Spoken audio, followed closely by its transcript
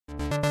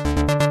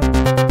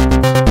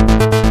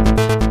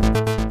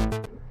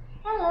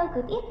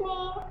good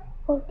evening.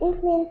 Good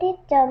evening,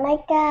 teacher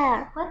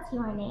Micah. What's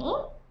your name?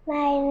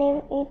 My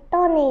name is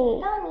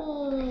Tony.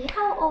 Tony.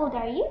 How old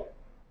are you?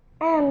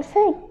 I'm 6.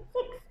 6.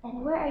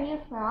 And where are you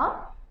from?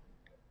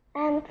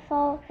 I'm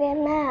from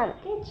Vietnam.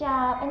 Good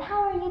job. And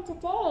how are you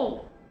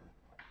today?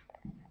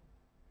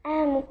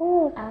 I'm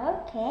good.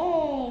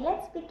 Okay,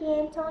 let's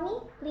begin. Tony,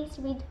 please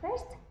read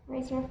first.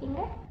 Raise your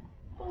finger.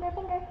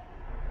 Finger.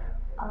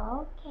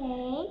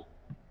 Okay.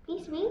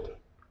 Please read.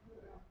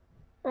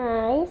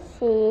 I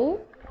see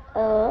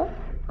a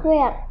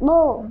red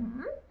ball.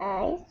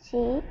 I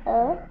see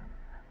a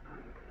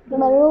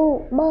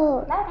blue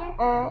ball. Louder.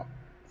 I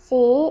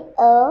see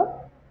a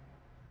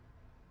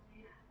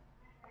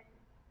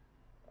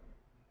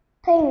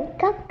pink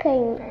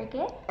cookie. Very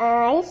good.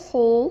 I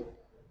see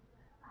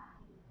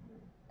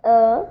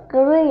a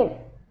green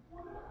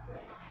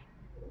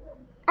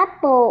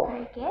apple.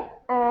 Very good.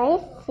 I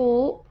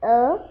see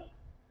a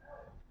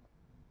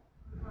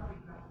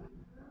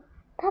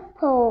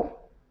purple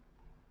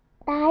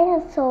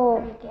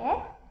dinosaur. Very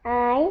good.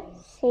 I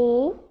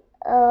see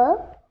a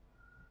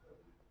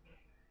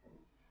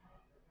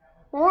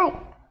black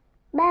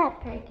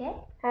bat. Very good.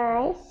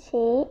 I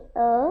see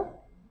a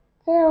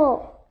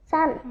yellow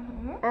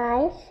sun.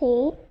 I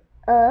see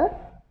a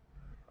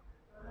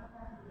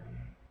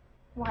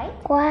White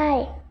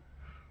white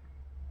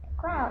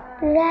cloud.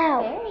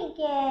 cloud. Very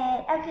good.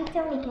 Okay,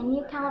 Tony, can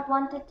you count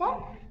 1 to 10?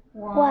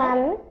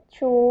 1,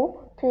 2,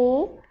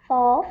 3,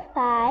 4,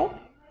 5,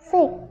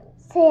 6,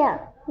 7,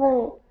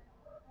 8.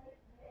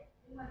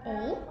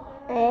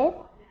 8,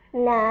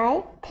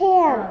 9,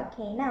 10.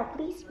 Okay, now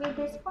please read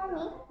this for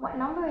me. What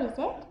number is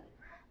it?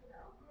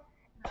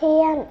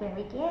 10,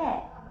 Very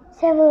good.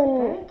 7,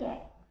 Very good.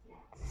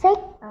 6,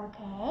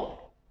 Okay.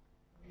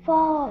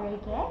 4, Very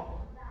good.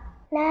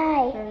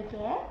 9, Very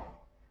good.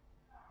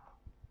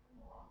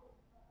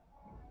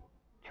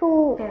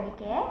 2, Very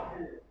good.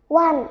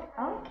 1,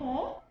 Okay.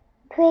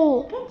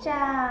 3, Good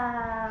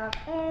job.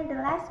 And the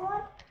last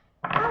one.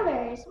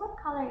 Colors. What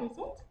color is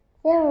it?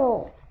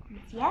 0,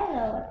 It's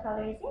yellow. What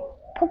color is it?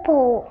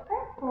 purple,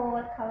 Purple.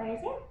 What color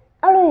is it?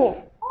 orange,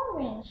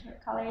 Orange.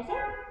 What color is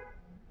it?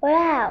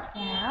 brown,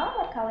 Brown.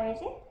 What color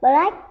is it?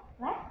 black,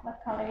 Black. What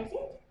color is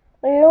it?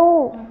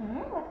 blue,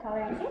 What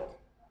color is it?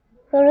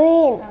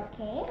 green,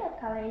 Okay. What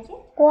color is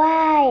it?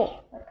 white,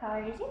 What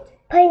color is it?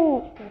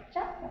 pink, Good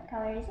job. What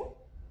color is it?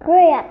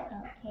 red,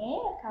 Okay.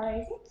 What color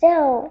is it?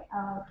 yellow,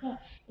 Okay.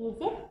 Is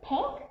it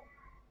pink?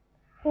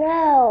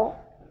 no,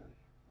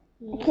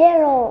 Yes.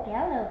 yellow,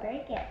 Yellow.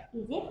 Very good.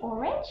 Is it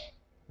orange?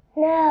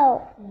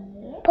 no,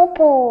 Yes.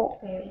 purple,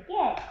 Very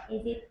good.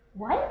 Is it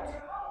white?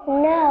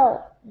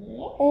 no,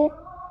 Yes. it's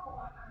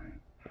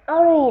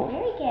orange,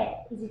 Very good.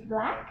 Is it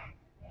black?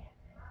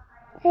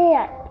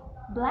 red,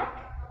 Black?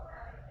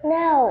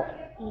 no,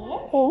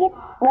 Yes. it's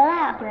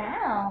black,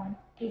 Brown.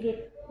 Is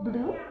it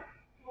blue?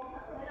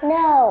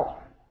 no,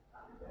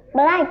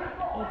 black,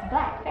 It's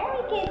black.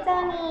 Very good,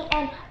 Tony.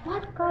 And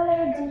what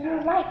color do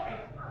you like?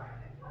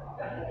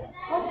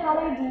 What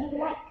color do you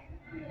like?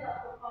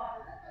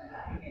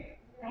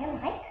 I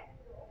like.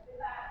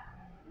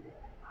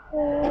 Do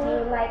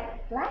you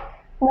like black?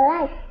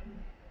 black,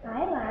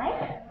 I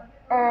like.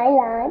 I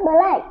like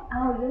black.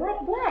 Oh, you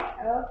like black.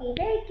 Okay,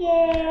 very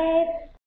good.